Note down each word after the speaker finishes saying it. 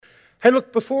Hey,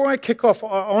 look, before I kick off,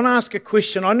 I want to ask a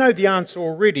question. I know the answer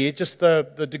already, just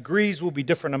the degrees will be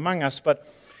different among us, but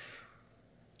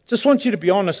just want you to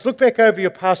be honest. Look back over your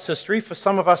past history. For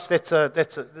some of us, there's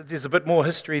a bit more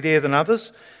history there than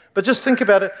others. But just think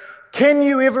about it. Can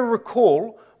you ever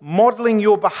recall modeling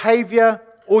your behavior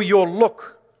or your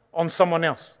look on someone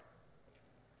else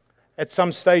at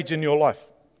some stage in your life?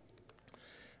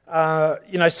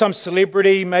 Some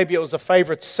celebrity, maybe it was a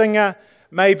favorite singer,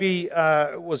 maybe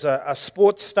it was a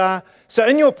sports star. So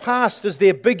in your past, is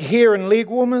there big hair and leg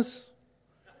warmers?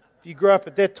 If you grew up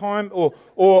at that time,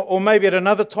 or maybe at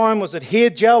another time, was it hair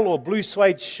gel or blue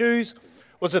suede shoes?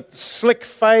 Was it slick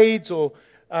fades or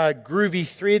groovy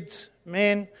threads?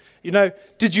 Man,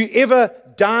 did you ever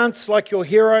dance like your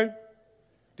hero?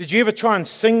 Did you ever try and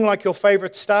sing like your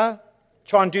favorite star?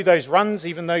 Try and do those runs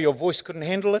even though your voice couldn't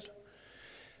handle it?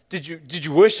 Did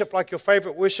you worship like your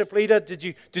favorite worship leader?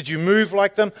 Did you move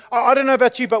like them? I don't know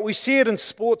about you, but we see it in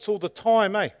sports all the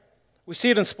time, eh? We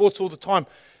see it in sports all the time.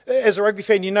 As a rugby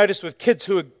fan, you notice with kids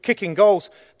who are kicking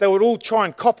goals, they would all try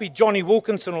and copy Johnny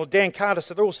Wilkinson or Dan Carter,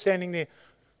 so they're all standing there.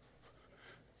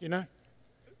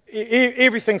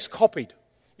 Everything's copied.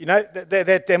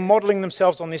 They're modelling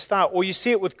themselves on their star. Or you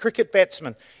see it with cricket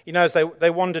batsmen. As they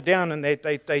wander down and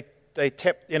they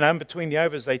tap, in between the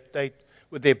overs, they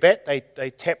with their bat,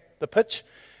 they tap the pitch.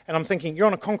 And I'm thinking, you're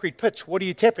on a concrete pitch, what are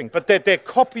you tapping? But they're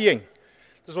copying.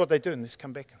 This is what they do, and let's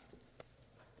come back.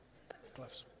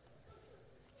 Gloves.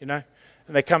 And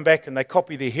they come back and they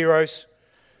copy their heroes.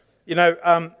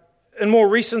 In more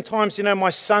recent times, my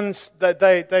sons,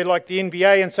 they like the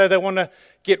NBA, and so they want to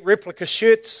get replica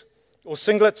shirts or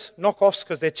singlets, knockoffs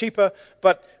because they're cheaper.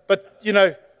 But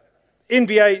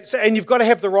NBA, and you've got to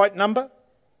have the right number.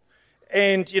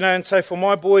 And so for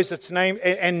my boys, it's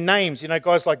names,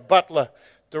 guys like Butler,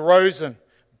 DeRozan,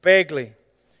 Bagley,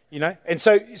 And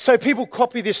so people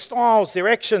copy their styles, their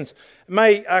actions,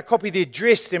 may copy their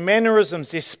dress, their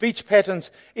mannerisms, their speech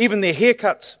patterns, even their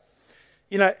haircuts.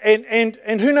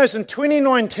 And who knows, in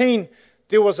 2019,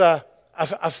 there was a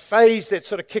phase that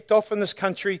sort of kicked off in this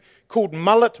country called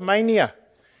mullet mania.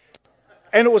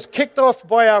 And it was kicked off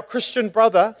by our Christian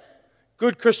brother,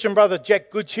 good Christian brother,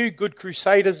 Jack Goodhue, good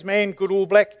Crusaders man, good All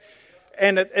Black.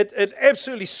 And it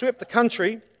absolutely swept the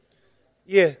country.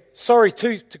 Yeah, sorry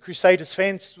to Crusaders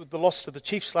fans with the loss to the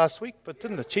Chiefs last week, but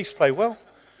didn't the Chiefs play well?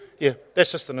 Yeah,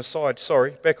 that's just an aside,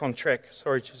 sorry. Back on track.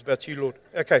 Sorry, it's about you, Lord.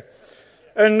 Okay.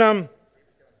 And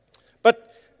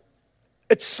but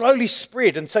it slowly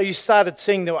spread, and so you started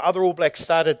seeing the other All Blacks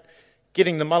started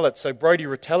getting the mullet. So Brodie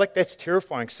Retallick, that's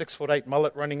terrifying, 6'8"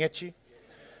 mullet running at you.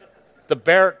 The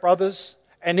Barrett brothers,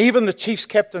 and even the Chiefs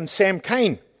captain Sam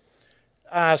Cane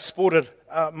sported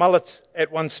mullets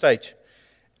at one stage.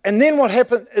 And then what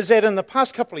happened is that in the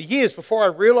past couple of years, before I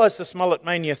realised this mullet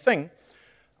mania thing,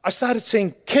 I started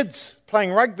seeing kids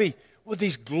playing rugby with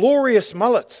these glorious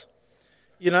mullets,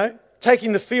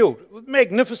 taking the field.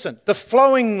 Magnificent. The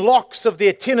flowing locks of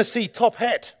their Tennessee top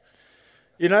hat,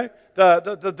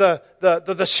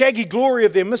 the shaggy glory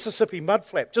of their Mississippi mud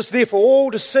flap, just there for all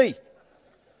to see.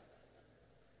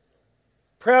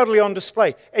 Proudly on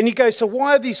display. And you go, so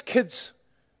why are these kids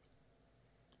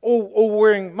all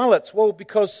wearing mullets? Well,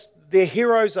 because their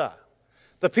heroes are.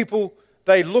 The people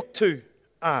they look to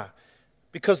are.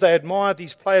 Because they admire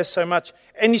these players so much.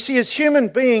 And you see, as human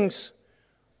beings,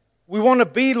 we want to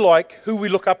be like who we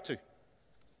look up to.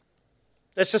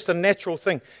 That's just a natural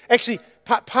thing. Actually,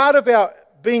 part of our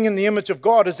being in the image of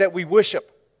God is that we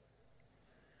worship.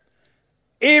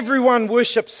 Everyone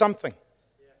worships something.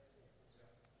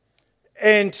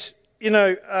 And,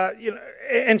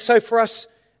 and so for us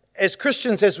as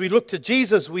Christians, as we look to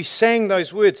Jesus, we sang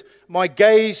those words, my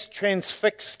gaze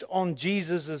transfixed on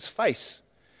Jesus' face.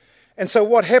 And so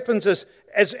what happens is,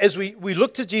 as we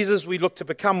look to Jesus, we look to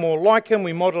become more like him,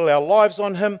 we model our lives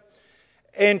on him,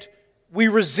 and we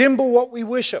resemble what we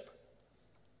worship.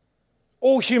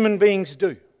 All human beings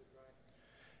do.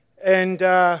 And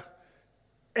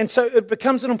so it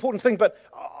becomes an important thing. But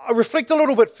I reflect a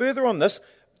little bit further on this.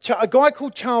 A guy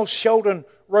called Charles Sheldon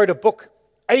wrote a book,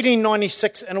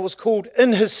 1896, and it was called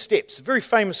In His Steps, a very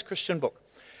famous Christian book.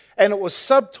 And it was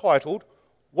subtitled,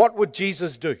 What Would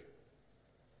Jesus Do?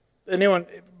 Anyone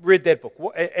read that book?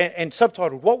 And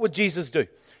subtitled, What Would Jesus Do?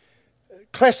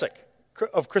 Classic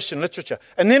of Christian literature.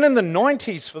 And then in the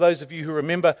 90s, for those of you who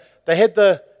remember, they had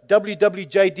the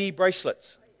WWJD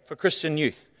bracelets for Christian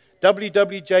youth.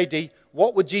 WWJD,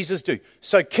 what would Jesus do?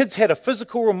 So kids had a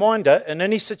physical reminder in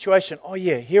any situation, oh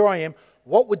yeah, here I am,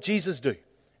 what would Jesus do?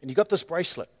 And you got this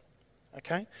bracelet,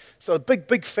 okay? So a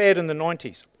big fad in the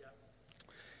 90s.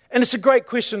 And it's a great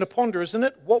question to ponder, isn't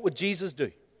it? What would Jesus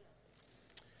do?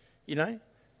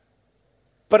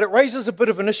 But it raises a bit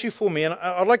of an issue for me, and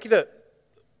I'd like you to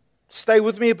stay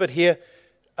with me a bit here.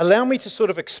 Allow me to sort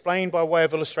of explain by way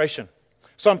of illustration.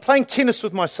 So I'm playing tennis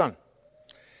with my son,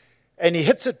 and he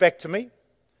hits it back to me.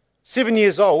 7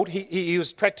 years old, he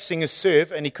was practicing his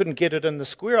serve, and he couldn't get it in the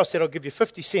square. I said, I'll give you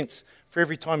 50 cents for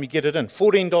every time you get it in.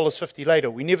 $14.50 later.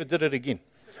 We never did it again.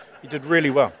 He did really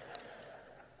well.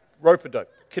 Rope-a-dope.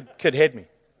 Kid had me.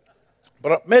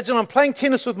 But imagine I'm playing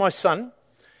tennis with my son,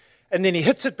 and then he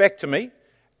hits it back to me,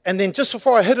 and then just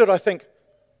before I hit it, I think,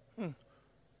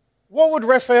 what would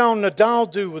Rafael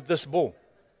Nadal do with this ball?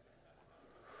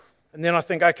 And then I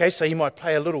think, okay, so he might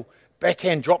play a little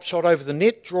backhand drop shot over the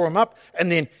net, draw him up,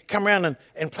 and then come around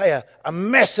and play a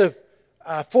massive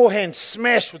forehand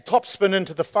smash with topspin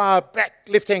into the far back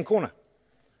left-hand corner.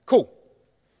 Cool.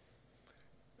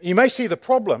 You may see the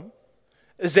problem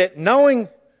is that knowing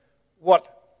what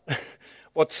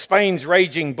Spain's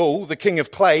raging bull, the king of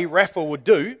clay, Rafa, would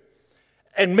do,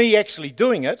 and me actually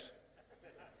doing it,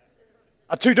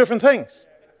 are two different things.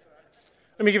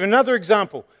 Let me give you another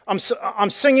example. I'm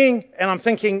singing, and I'm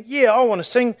thinking, yeah, I want to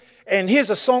sing, and here's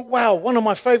a song. Wow, one of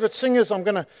my favorite singers. I'm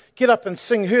going to get up and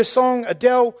sing her song,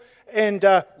 Adele, and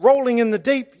Rolling in the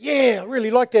Deep. Yeah, I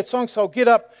really like that song, so I'll get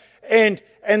up, and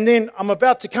then I'm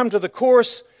about to come to the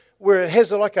chorus where it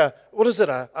has like a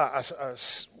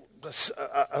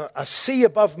C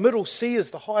above middle. C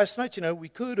is the highest note. We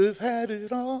could have had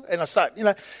it all. And I start,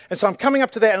 and so I'm coming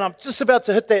up to that, and I'm just about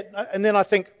to hit that, and then I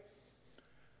think,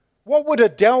 what would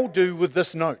Adele do with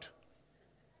this note?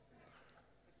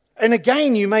 And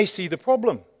again, you may see the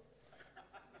problem.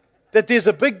 That there's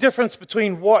a big difference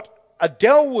between what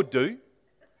Adele would do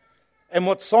and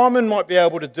what Simon might be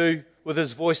able to do with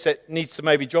his voice that needs to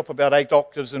maybe drop about 8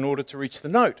 octaves in order to reach the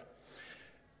note.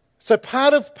 So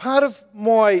part of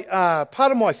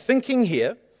my thinking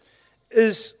here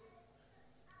is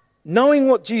knowing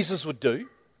what Jesus would do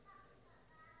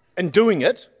and doing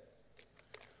it,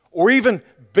 or even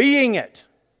being it.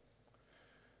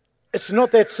 It's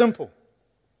not that simple.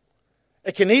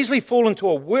 It can easily fall into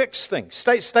a works thing.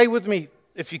 Stay with me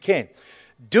if you can.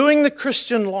 Doing the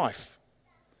Christian life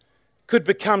could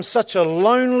become such a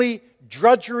lonely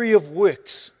drudgery of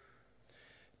works,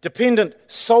 dependent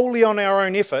solely on our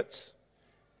own efforts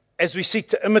as we seek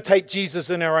to imitate Jesus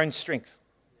in our own strength.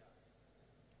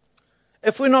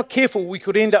 If we're not careful, we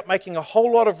could end up making a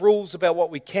whole lot of rules about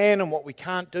what we can and what we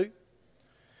can't do.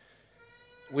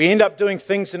 We end up doing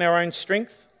things in our own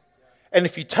strength. And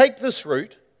if you take this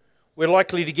route, we're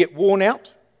likely to get worn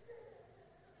out.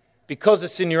 Because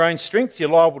it's in your own strength, you're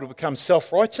liable to become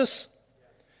self-righteous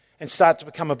and start to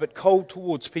become a bit cold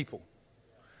towards people.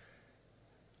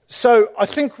 So I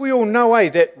think we all know,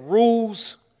 that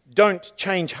rules don't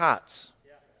change hearts.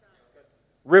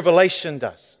 Revelation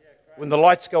does, when the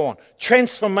lights go on.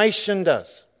 Transformation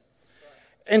does.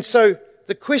 And so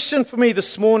the question for me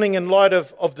this morning, in light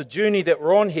of the journey that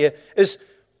we're on here, is,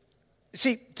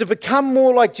 see, to become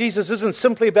more like Jesus isn't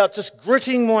simply about just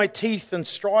gritting my teeth and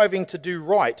striving to do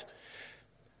right.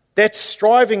 That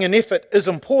striving and effort is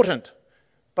important,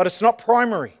 but it's not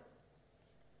primary.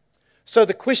 So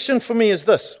the question for me is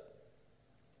this: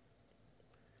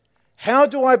 how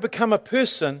do I become a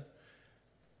person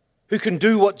who can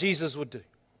do what Jesus would do?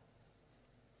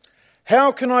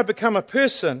 How can I become a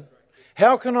person?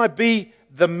 How can I be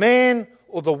the man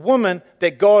or the woman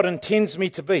that God intends me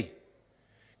to be?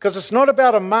 Because it's not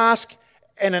about a mask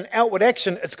and an outward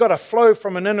action. It's got to flow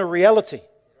from an inner reality.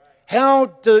 How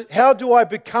do I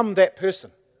become that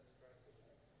person?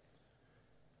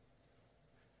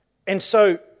 And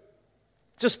so,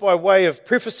 just by way of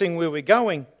prefacing where we're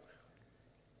going,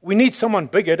 we need someone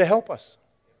bigger to help us.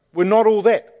 We're not all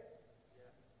that.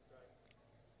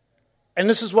 And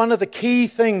this is one of the key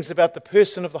things about the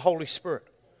person of the Holy Spirit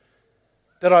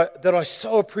that I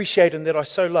so appreciate and that I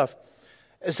so love,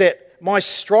 is that my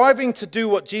striving to do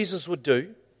what Jesus would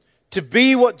do, to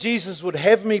be what Jesus would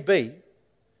have me be,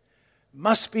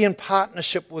 must be in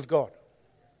partnership with God.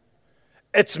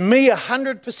 It's me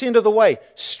 100% of the way,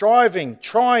 striving,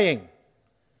 trying,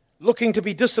 looking to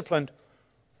be disciplined,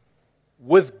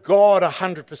 with God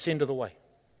 100% of the way.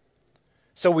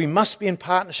 So we must be in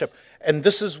partnership. And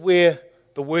this is where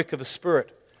the work of the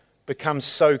Spirit becomes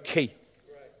so key.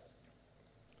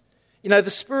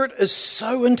 The Spirit is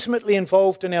so intimately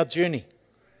involved in our journey,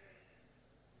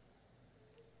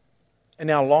 in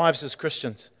our lives as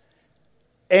Christians,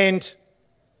 and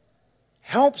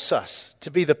helps us to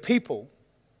be the people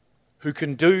who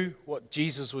can do what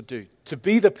Jesus would do, to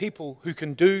be the people who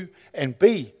can do and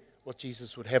be what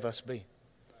Jesus would have us be.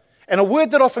 And a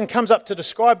word that often comes up to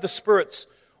describe the Spirit's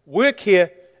work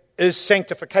here is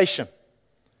sanctification.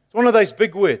 It's one of those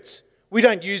big words. We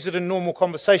don't use it in normal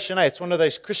conversation. It's one of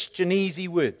those Christianese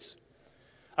words.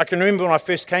 I can remember when I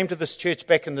first came to this church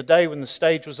back in the day when the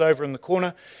stage was over in the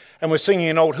corner and we're singing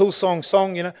an old Hillsong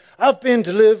song, I've been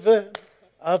delivered,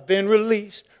 I've been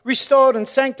released, restored and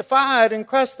sanctified in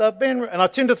Christ I've been... And I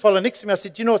turned to the fellow next to me, I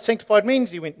said, do you know what sanctified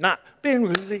means? He went, nah, been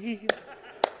released.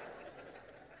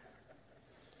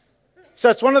 So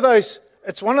it's one of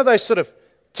those sort of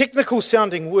technical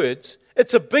sounding words.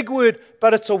 It's a big word,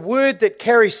 but it's a word that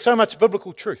carries so much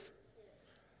biblical truth.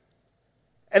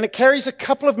 And it carries a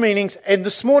couple of meanings, and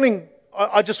this morning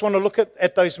I just want to look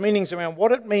at those meanings around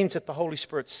what it means that the Holy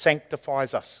Spirit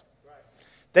sanctifies us.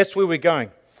 That's where we're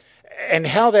going. And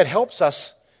how that helps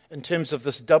us in terms of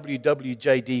this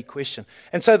WWJD question.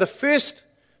 And so the first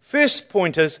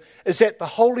point is that the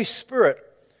Holy Spirit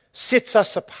sets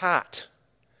us apart.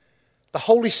 The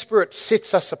Holy Spirit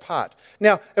sets us apart.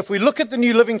 Now, if we look at the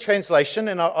New Living Translation,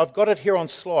 and I've got it here on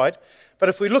slide, but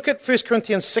if we look at 1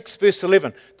 Corinthians 6, verse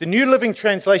 11, the New Living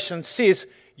Translation says,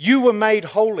 you were made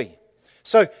holy.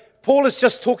 So Paul is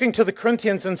just talking to the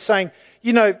Corinthians and saying,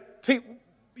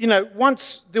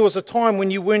 once there was a time when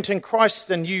you weren't in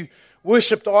Christ and you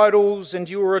worshipped idols and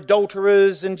you were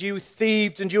adulterers and you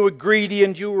thieved and you were greedy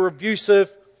and you were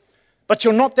abusive, but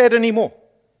you're not that anymore.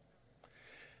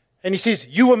 And he says,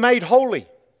 you were made holy.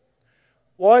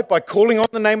 Why? By calling on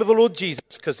the name of the Lord Jesus,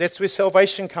 because that's where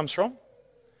salvation comes from,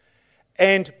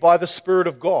 and by the Spirit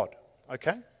of God.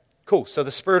 Okay? Cool. So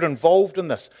the Spirit involved in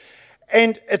this.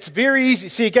 And it's very easy.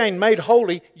 See, again, made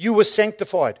holy, you were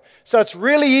sanctified. So it's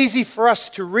really easy for us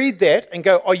to read that and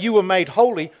go, oh, you were made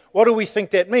holy. What do we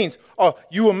think that means? Oh,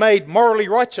 you were made morally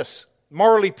righteous,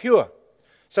 morally pure.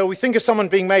 So we think of someone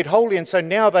being made holy, and so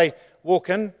now they walk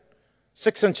in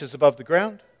 6 inches above the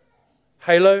ground,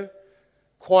 halo,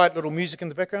 quiet little music in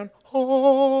the background,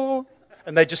 oh,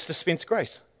 and they just dispense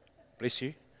grace. Bless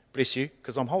you,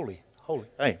 because I'm holy.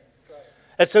 Hey.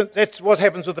 That's what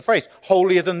happens with the phrase,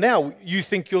 holier than thou. You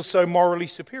think you're so morally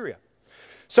superior.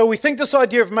 So we think this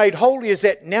idea of made holy is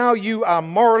that now you are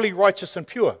morally righteous and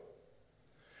pure.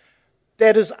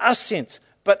 That is a sense.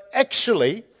 But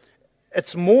actually,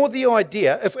 it's more the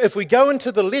idea, if we go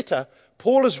into the letter,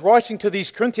 Paul is writing to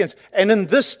these Corinthians, and in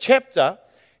this chapter,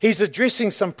 he's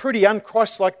addressing some pretty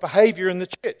un-Christ-like behavior in the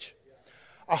church.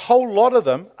 A whole lot of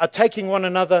them are taking one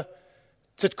another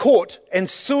to court and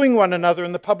suing one another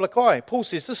in the public eye. Paul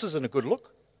says this isn't a good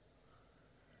look.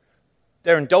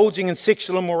 They're indulging in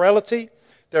sexual immorality.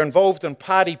 They're involved in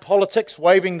party politics,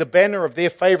 waving the banner of their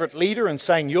favorite leader and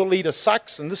saying your leader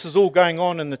sucks, and this is all going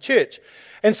on in the church.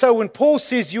 And so when Paul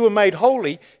says you were made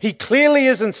holy, he clearly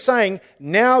isn't saying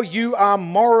now you are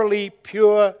morally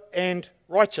pure and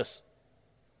righteous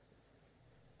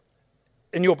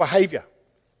in your behavior.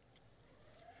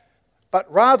 But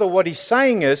rather what he's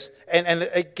saying is, and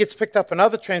it gets picked up in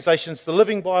other translations, the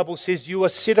Living Bible says you are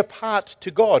set apart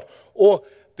to God. Or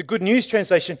the Good News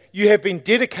Translation, you have been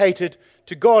dedicated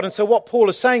to God. And so what Paul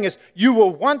is saying is, you were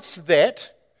once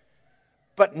that,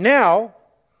 but now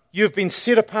you've been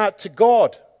set apart to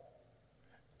God.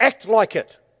 Act like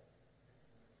it.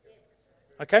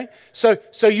 Okay?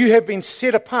 So you have been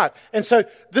set apart. And so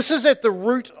this is at the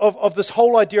root of this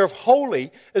whole idea of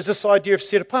holy, is this idea of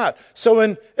set apart. So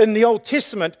in the Old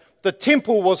Testament, the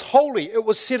temple was holy. It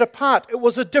was set apart. It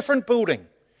was a different building.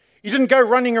 You didn't go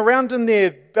running around in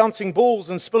there bouncing balls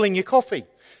and spilling your coffee,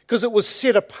 because it was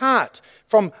set apart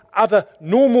from other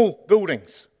normal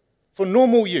buildings for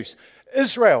normal use.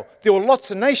 Israel, there were lots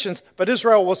of nations, but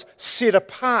Israel was set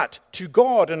apart to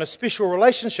God in a special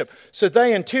relationship. So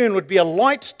they in turn would be a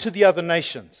light to the other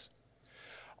nations.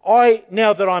 I,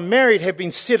 now that I'm married, have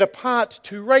been set apart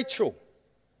to Rachel.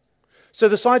 So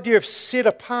this idea of set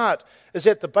apart is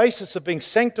at the basis of being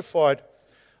sanctified,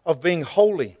 of being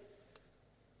holy.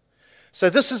 So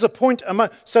this is a point.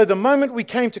 So the moment we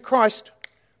came to Christ,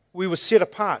 we were set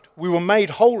apart. We were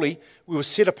made holy. We were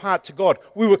set apart to God.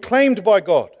 We were claimed by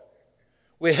God.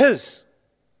 We're His.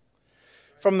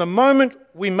 From the moment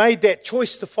we made that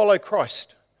choice to follow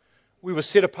Christ, we were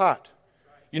set apart.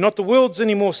 You're not the world's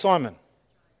anymore, Simon.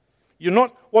 You're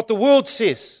not what the world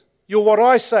says. You're what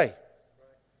I say.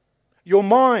 You're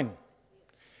mine.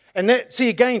 And that, see,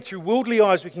 again, through worldly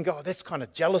eyes, we can go, oh, that's kind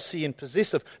of jealousy and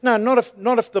possessive. No, not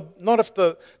if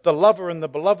the lover and the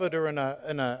beloved are in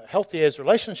a healthy as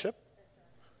relationship.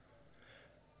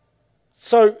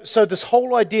 So this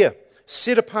whole idea,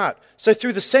 set apart. So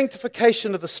through the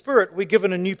sanctification of the Spirit, we're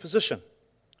given a new position.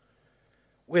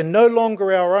 We're no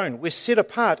longer our own. We're set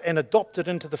apart and adopted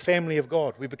into the family of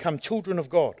God. We become children of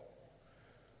God.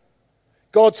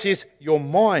 God says, you're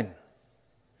mine.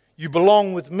 You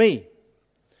belong with me.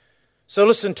 So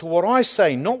listen to what I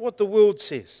say, not what the world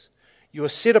says. You are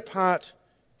set apart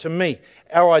to me.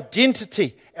 Our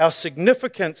identity, our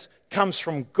significance comes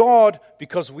from God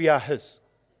because we are His.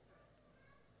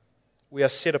 We are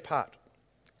set apart.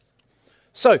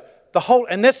 So,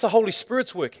 and that's the Holy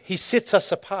Spirit's work. He sets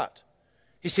us apart.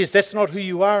 He says, that's not who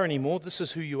you are anymore, this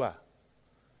is who you are.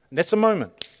 And that's a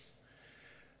moment.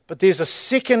 But there's a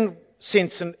second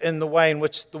sense in the way in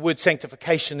which the word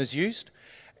sanctification is used.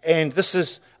 And this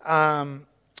is,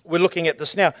 we're looking at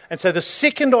this now. And so the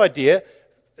second idea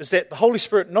is that the Holy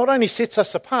Spirit not only sets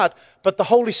us apart, but the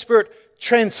Holy Spirit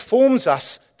transforms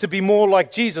us to be more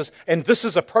like Jesus. And this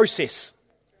is a process.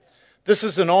 This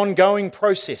is an ongoing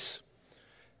process.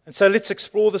 And so let's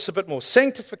explore this a bit more.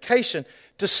 Sanctification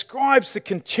describes the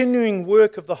continuing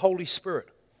work of the Holy Spirit.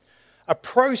 A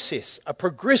process, a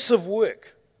progressive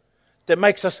work that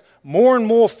makes us more and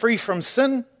more free from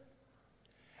sin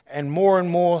and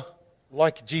more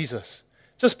like Jesus.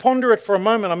 Just ponder it for a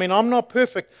moment. I mean, I'm not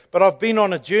perfect, but I've been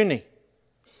on a journey.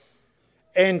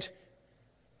 And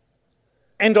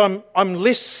I'm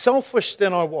less selfish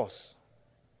than I was.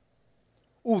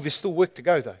 Oh, there's still work to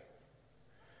go though.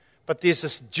 But there's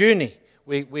this journey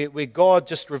where God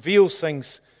just reveals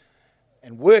things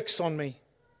and works on me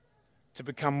to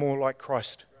become more like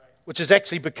Christ, which is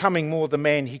actually becoming more the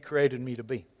man He created me to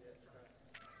be.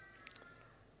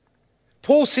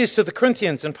 Paul says to the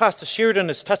Corinthians, and Pastor Sheridan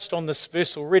has touched on this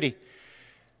verse already,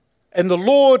 and the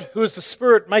Lord, who is the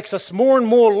Spirit, makes us more and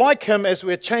more like Him as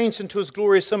we are changed into His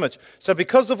glorious image. So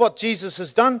because of what Jesus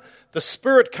has done, the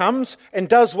Spirit comes and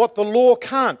does what the law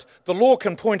can't. The law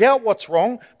can point out what's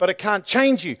wrong, but it can't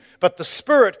change you. But the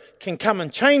Spirit can come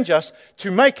and change us to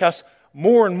make us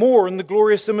more and more in the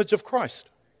glorious image of Christ.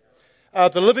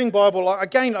 The Living Bible,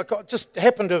 again, I just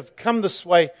happened to have come this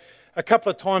way a couple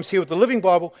of times here with the Living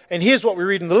Bible, and here's what we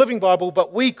read in the Living Bible: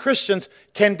 but we Christians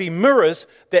can be mirrors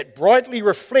that brightly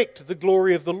reflect the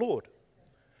glory of the Lord.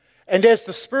 And as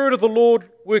the Spirit of the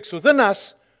Lord works within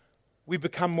us, we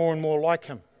become more and more like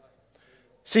Him.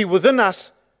 See, within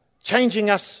us, changing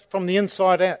us from the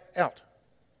inside out,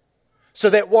 so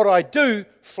that what I do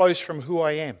flows from who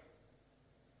I am,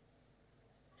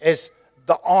 as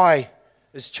the I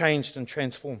is changed and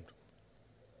transformed.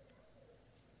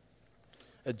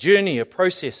 A journey, a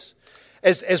process.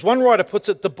 As one writer puts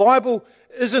it, the Bible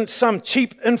isn't some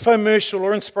cheap infomercial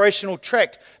or inspirational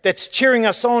tract that's cheering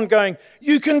us on going,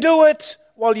 you can do it,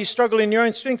 while you struggle in your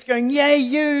own strength, going, yay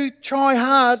you, try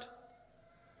hard.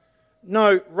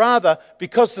 No, rather,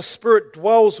 because the Spirit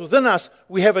dwells within us,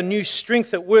 we have a new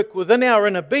strength at work within our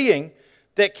inner being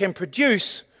that can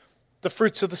produce the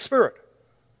fruits of the Spirit.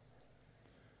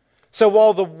 So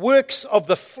while the works of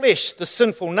the flesh, the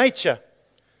sinful nature,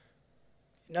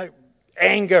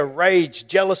 anger, rage,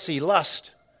 jealousy,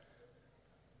 lust,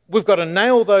 we've got to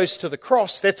nail those to the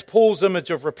cross. That's Paul's image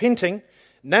of repenting.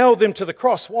 Nail them to the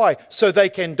cross. Why? So they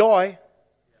can die.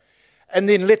 And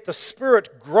then let the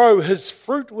Spirit grow His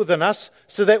fruit within us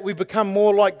so that we become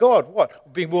more like God.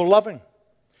 What? Being more loving,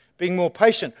 being more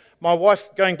patient. My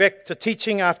wife, going back to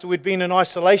teaching after we'd been in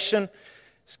isolation,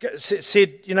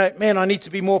 said, man, I need to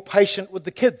be more patient with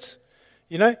the kids.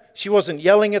 She wasn't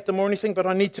yelling at them or anything, but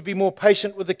I need to be more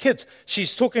patient with the kids.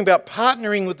 She's talking about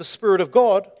partnering with the Spirit of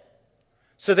God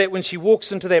so that when she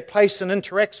walks into that place and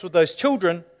interacts with those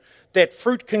children, that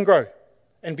fruit can grow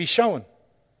and be shown.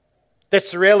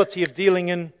 That's the reality of dealing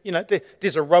in,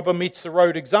 there's a rubber meets the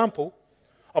road example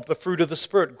of the fruit of the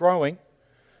Spirit growing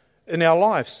in our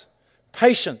lives.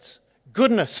 Patience,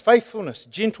 goodness, faithfulness,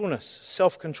 gentleness,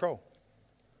 self-control.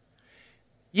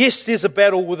 Yes, there's a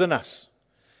battle within us.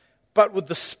 But with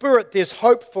the Spirit, there's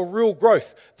hope for real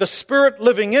growth. The Spirit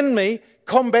living in me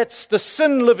combats the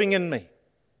sin living in me.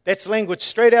 That's language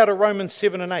straight out of Romans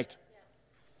 7 and 8.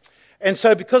 And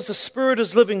so because the Spirit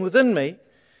is living within me,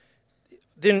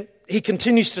 then He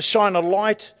continues to shine a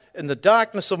light in the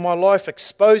darkness of my life,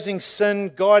 exposing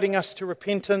sin, guiding us to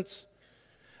repentance,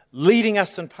 leading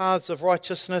us in paths of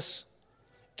righteousness,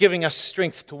 giving us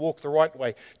strength to walk the right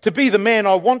way, to be the man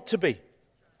I want to be.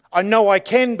 I know I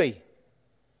can be.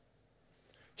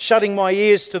 Shutting my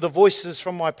ears to the voices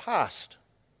from my past.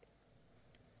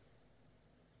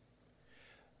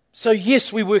 So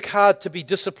yes, we work hard to be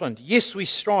disciplined. Yes, we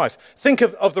strive. Think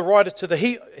of the writer to the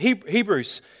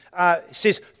Hebrews.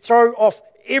 Says, throw off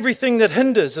everything that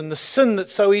hinders and the sin that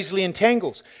so easily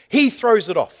entangles. He throws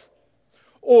it off.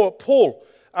 Or Paul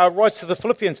writes to the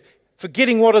Philippians,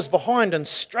 forgetting what is behind and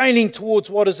straining towards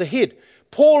what is ahead.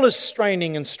 Paul is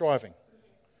straining and striving.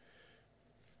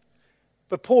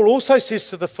 But Paul also says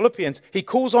to the Philippians, he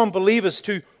calls on believers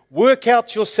to work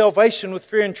out your salvation with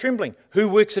fear and trembling. Who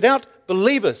works it out?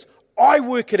 Believers. I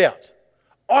work it out.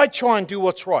 I try and do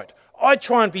what's right. I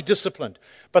try and be disciplined.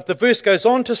 But the verse goes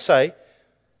on to say,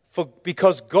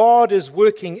 because God is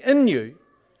working in you,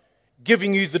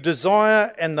 giving you the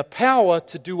desire and the power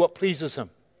to do what pleases him.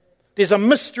 There's a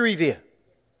mystery there.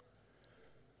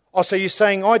 Oh, so you're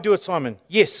saying, I do it, Simon?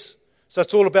 Yes. So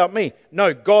it's all about me.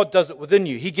 No, God does it within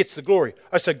you. He gets the glory.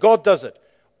 Oh, so God does it.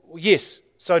 Yes.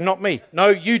 So not me. No,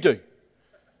 you do.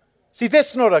 See,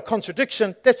 that's not a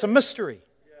contradiction. That's a mystery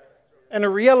and a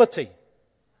reality.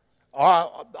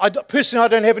 Personally, I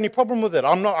don't have any problem with it.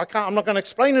 I'm not going to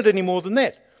explain it any more than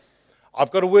that. I've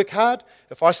got to work hard.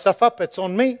 If I stuff up, it's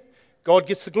on me. God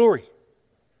gets the glory.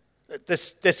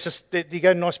 That's just, there you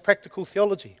go, nice practical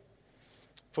theology.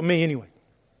 For me, anyway.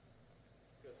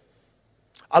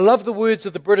 I love the words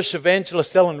of the British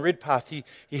evangelist Alan Redpath.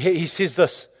 He says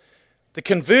this: the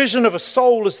conversion of a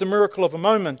soul is the miracle of a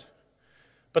moment,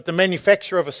 but the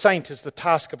manufacture of a saint is the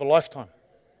task of a lifetime.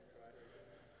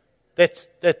 That's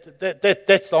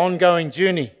the ongoing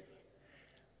journey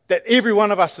that every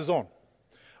one of us is on.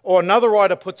 Or another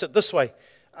writer puts it this way.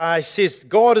 He says,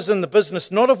 God is in the business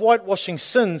not of whitewashing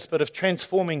sins, but of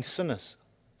transforming sinners.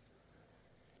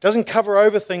 He doesn't cover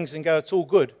over things and go, it's all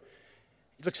good.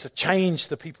 He looks to change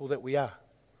the people that we are.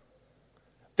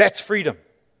 That's freedom.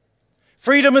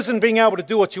 Freedom isn't being able to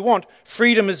do what you want.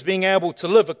 Freedom is being able to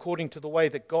live according to the way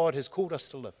that God has called us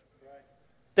to live.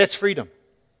 That's freedom.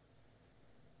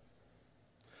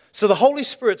 So the Holy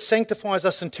Spirit sanctifies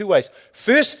us in two ways.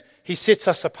 First, he sets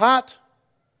us apart.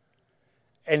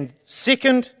 And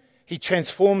second, he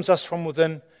transforms us from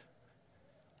within,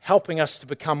 helping us to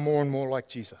become more and more like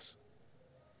Jesus.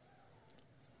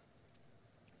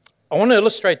 I want to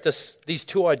illustrate these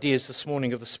two ideas this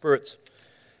morning of the Spirit's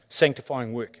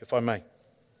sanctifying work, if I may.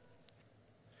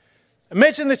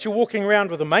 Imagine that you're walking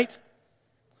around with a mate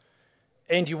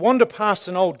and you wander past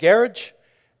an old garage,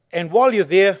 and while you're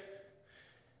there,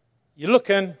 you look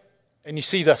in and you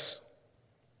see this.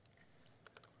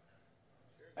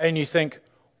 And you think,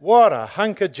 what a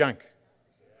hunk of junk.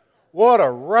 What a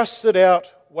rusted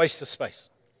out waste of space.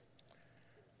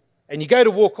 And you go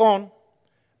to walk on,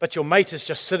 but your mate is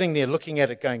just sitting there looking at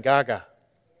it going gaga.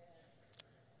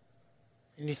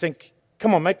 And you think,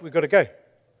 come on mate, we've got to go.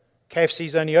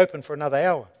 KFC's only open for another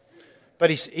hour. But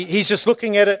he's just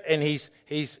looking at it and he's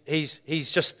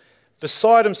just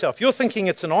beside himself. You're thinking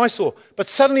it's an eyesore, but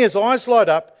suddenly his eyes light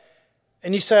up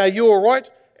and you say, are you all right?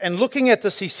 And looking at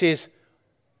this, he says,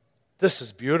 this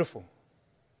is beautiful.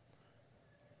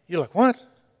 You're like, what?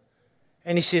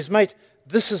 And he says, mate,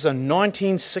 this is a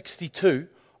 1962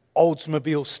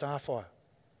 Oldsmobile Starfire.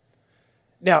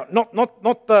 Now, not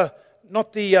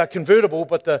the convertible,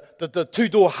 but the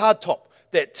two-door hardtop.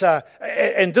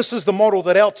 And this is the model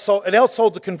that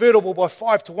outsold the convertible by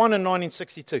 5-1 in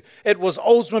 1962. It was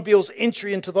Oldsmobile's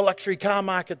entry into the luxury car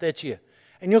market that year.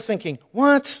 And you're thinking,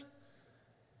 what?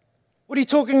 What are you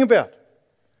talking about?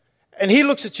 And he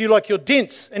looks at you like you're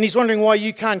dense, and he's wondering why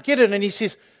you can't get it. And he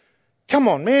says, come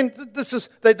on, man,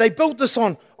 they built this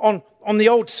on the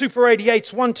old Super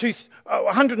 88's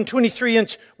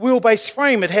 123-inch wheelbase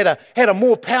frame. It had a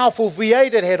more powerful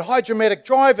V8. It had hydromatic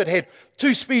drive. It had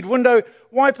 2-speed window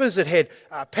wipers. It had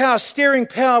power steering,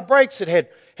 power brakes. It had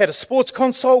a sports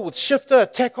console with shifter, a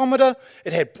tachometer.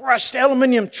 It had brushed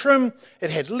aluminium trim.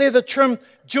 It had leather trim,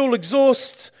 dual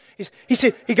exhausts.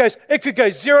 He goes, it could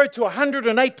go 0 to 100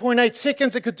 in 8.8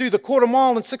 seconds. It could do the quarter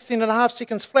mile in 16.5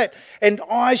 seconds flat. And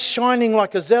eyes shining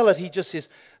like a zealot, he just says,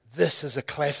 this is a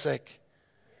classic.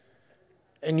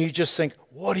 And you just think,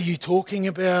 what are you talking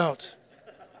about?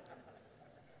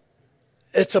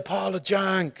 It's a pile of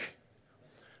junk.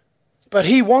 But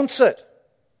he wants it.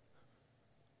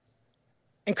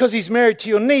 And because he's married to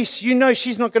your niece, you know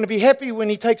she's not going to be happy when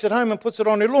he takes it home and puts it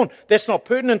on her lawn. That's not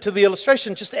pertinent to the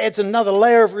illustration, just adds another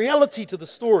layer of reality to the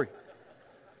story.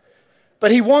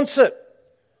 But he wants it.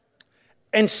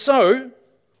 And so,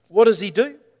 what does he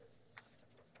do?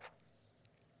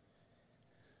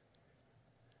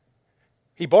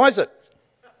 He buys it.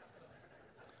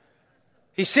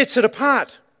 He sets it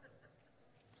apart.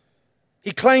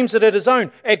 He claims it as his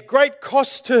own. At great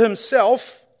cost to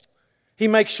himself, he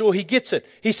makes sure he gets it.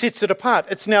 He sets it apart.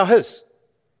 It's now his.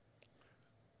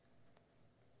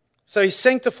 So he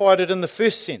sanctified it in the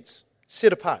first sense.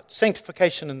 Set apart.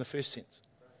 Sanctification in the first sense.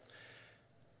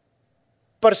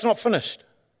 But it's not finished.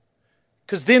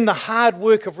 Because then the hard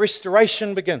work of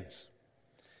restoration begins.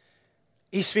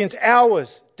 He spends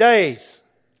hours, days,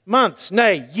 months,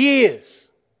 nay, years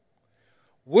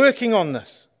working on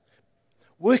this.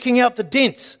 Working out the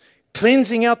dents,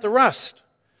 cleansing out the rust,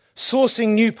 sourcing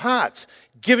new parts,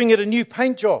 giving it a new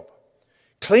paint job,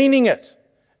 cleaning it.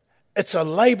 It's a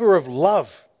labor of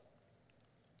love.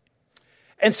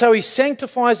 And so he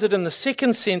sanctifies it in the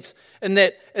second sense, in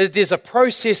that there's a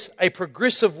process, a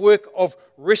progressive work of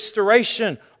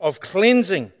restoration, of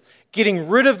cleansing, getting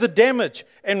rid of the damage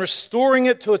and restoring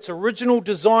it to its original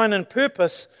design and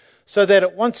purpose, so that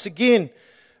it once again,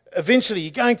 eventually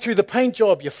you're going through the paint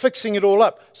job, you're fixing it all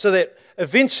up, so that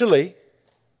eventually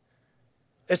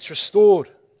it's restored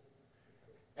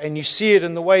and you see it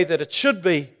in the way that it should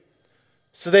be,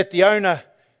 so that the owner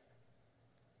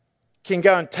can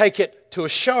go and take it to a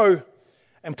show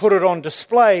and put it on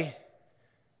display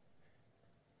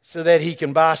so that he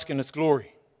can bask in its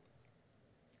glory.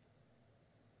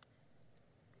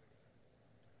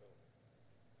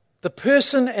 The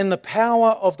person and the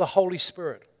power of the Holy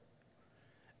Spirit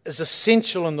is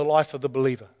essential in the life of the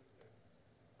believer.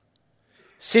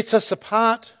 Sets us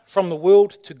apart from the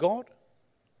world to God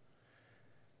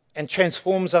and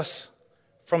transforms us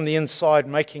from the inside,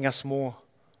 making us more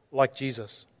like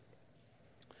Jesus.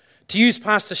 To use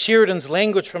Pastor Sheridan's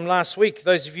language from last week,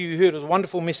 those of you who heard a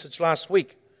wonderful message last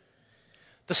week,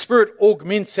 the Spirit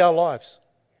augments our lives.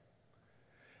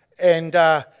 And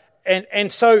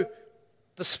so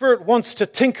the Spirit wants to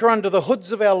tinker under the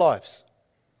hoods of our lives.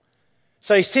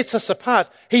 So He sets us apart.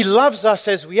 He loves us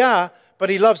as we are, but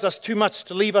He loves us too much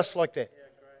to leave us like that.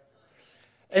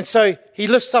 And so He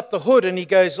lifts up the hood and He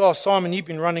goes, "Oh, Simon, you've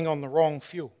been running on the wrong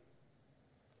fuel.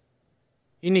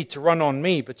 You need to run on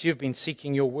me, but you've been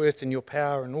seeking your worth and your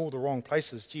power in all the wrong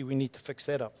places. Gee, we need to fix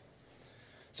that up.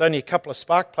 There's only a couple of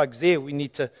spark plugs there. We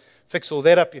need to fix all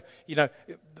that up. You know,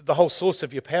 the whole source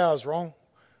of your power is wrong.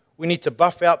 We need to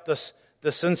buff out this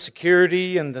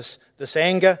insecurity and this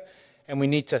anger, and we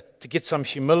need to get some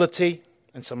humility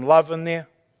and some love in there.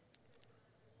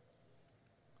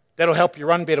 That'll help you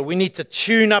run better. We need to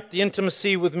tune up the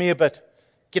intimacy with me a bit.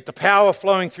 Get the power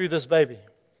flowing through this baby."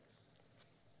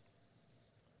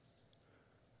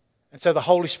 And so the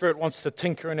Holy Spirit wants to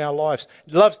tinker in our lives.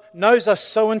 Knows us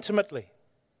so intimately.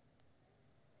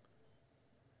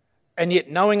 And yet,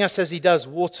 knowing us as He does,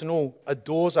 warts and all,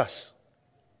 adores us.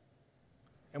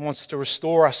 And wants to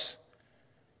restore us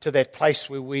to that place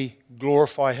where we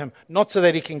glorify Him. Not so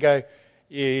that He can go,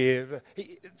 yeah.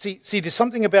 See, there's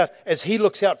something about, as He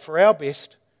looks out for our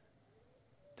best,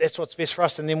 that's what's best for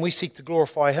us. And then we seek to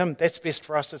glorify Him. That's best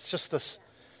for us. It's just this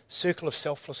circle of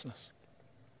selflessness.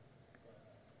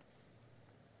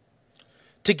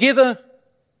 Together,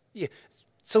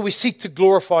 so we seek to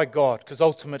glorify God, because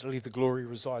ultimately the glory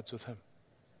resides with Him.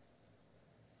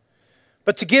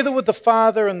 But together with the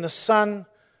Father and the Son,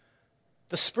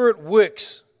 the Spirit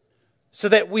works so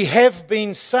that we have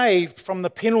been saved from the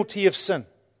penalty of sin.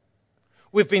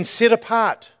 We've been set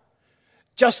apart,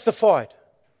 justified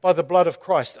by the blood of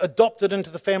Christ, adopted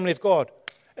into the family of God.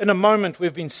 In a moment,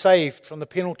 we've been saved from the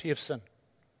penalty of sin.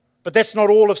 But that's not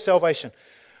all of salvation.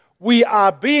 We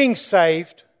are being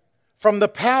saved from the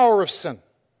power of sin.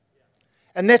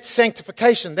 And that's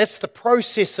sanctification. That's the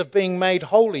process of being made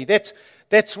holy. That's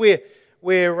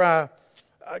where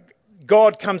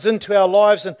God comes into our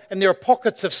lives, and there are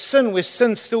pockets of sin where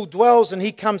sin still dwells, and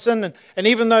He comes in. And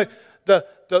even though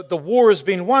the war has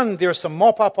been won, there are some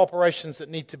mop-up operations that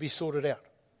need to be sorted out.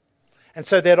 And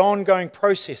so that ongoing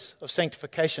process of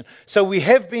sanctification. So we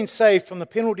have been saved from the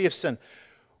penalty of sin.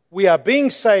 We are being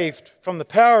saved from the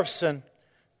power of sin,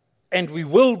 and we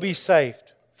will be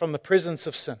saved from the presence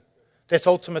of sin. That's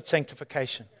ultimate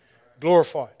sanctification,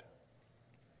 glorified.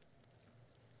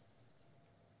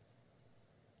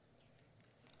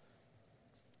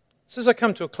 So as I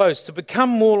come to a close, to become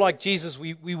more like Jesus,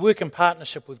 we work in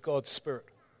partnership with God's Spirit.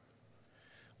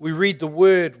 We read the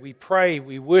Word, we pray,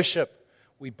 we worship,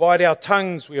 we bite our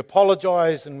tongues, we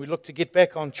apologize, and we look to get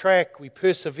back on track, we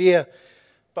persevere.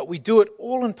 But we do it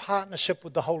all in partnership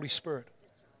with the Holy Spirit,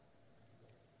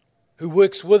 who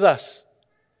works with us,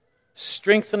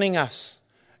 strengthening us,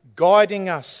 guiding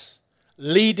us,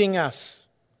 leading us,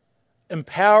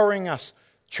 empowering us,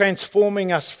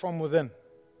 transforming us from within.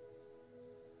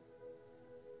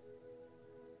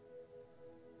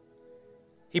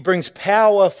 He brings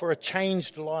power for a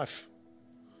changed life,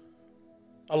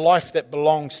 a life that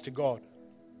belongs to God.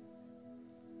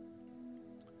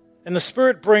 And the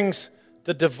Spirit brings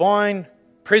the divine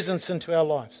presence into our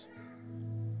lives.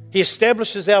 He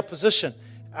establishes our position,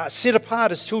 set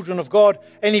apart as children of God,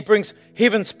 and He brings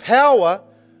heaven's power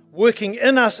working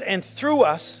in us and through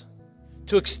us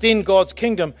to extend God's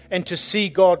kingdom and to see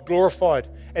God glorified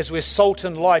as we're salt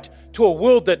and light to a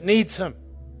world that needs Him,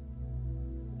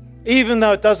 even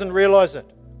though it doesn't realize it.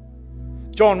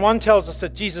 John 1 tells us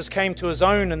that Jesus came to His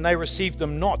own and they received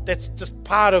Him not. That's just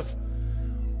part of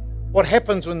what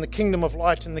happens when the kingdom of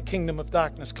light and the kingdom of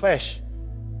darkness clash.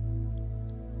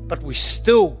 But we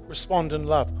still respond in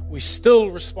love. We still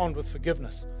respond with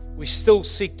forgiveness. We still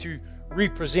seek to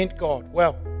represent God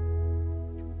well.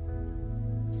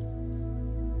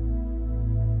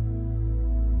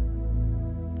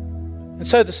 And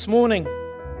so this morning,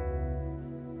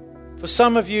 for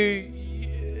some of you,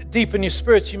 deep in your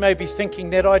spirits, you may be thinking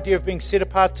that idea of being set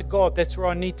apart to God, that's where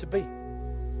I need to be.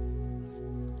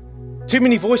 Too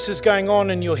many voices going on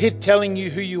in your head telling you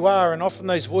who you are, and often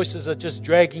those voices are just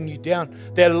dragging you down.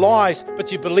 They're lies,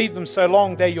 but you believe them so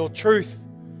long, they're your truth.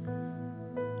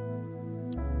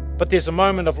 But there's a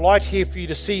moment of light here for you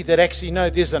to see that actually, no,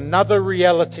 there's another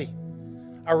reality.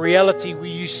 A reality where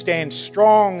you stand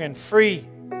strong and free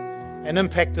and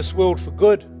impact this world for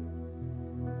good.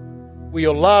 Where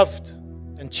you're loved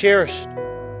and cherished.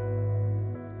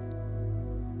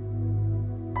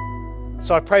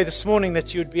 So I pray this morning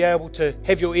that you would be able to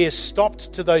have your ears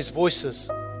stopped to those voices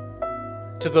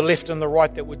to the left and the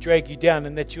right that would drag you down,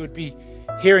 and that you would be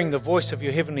hearing the voice of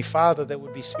your Heavenly Father that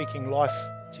would be speaking life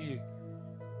to you.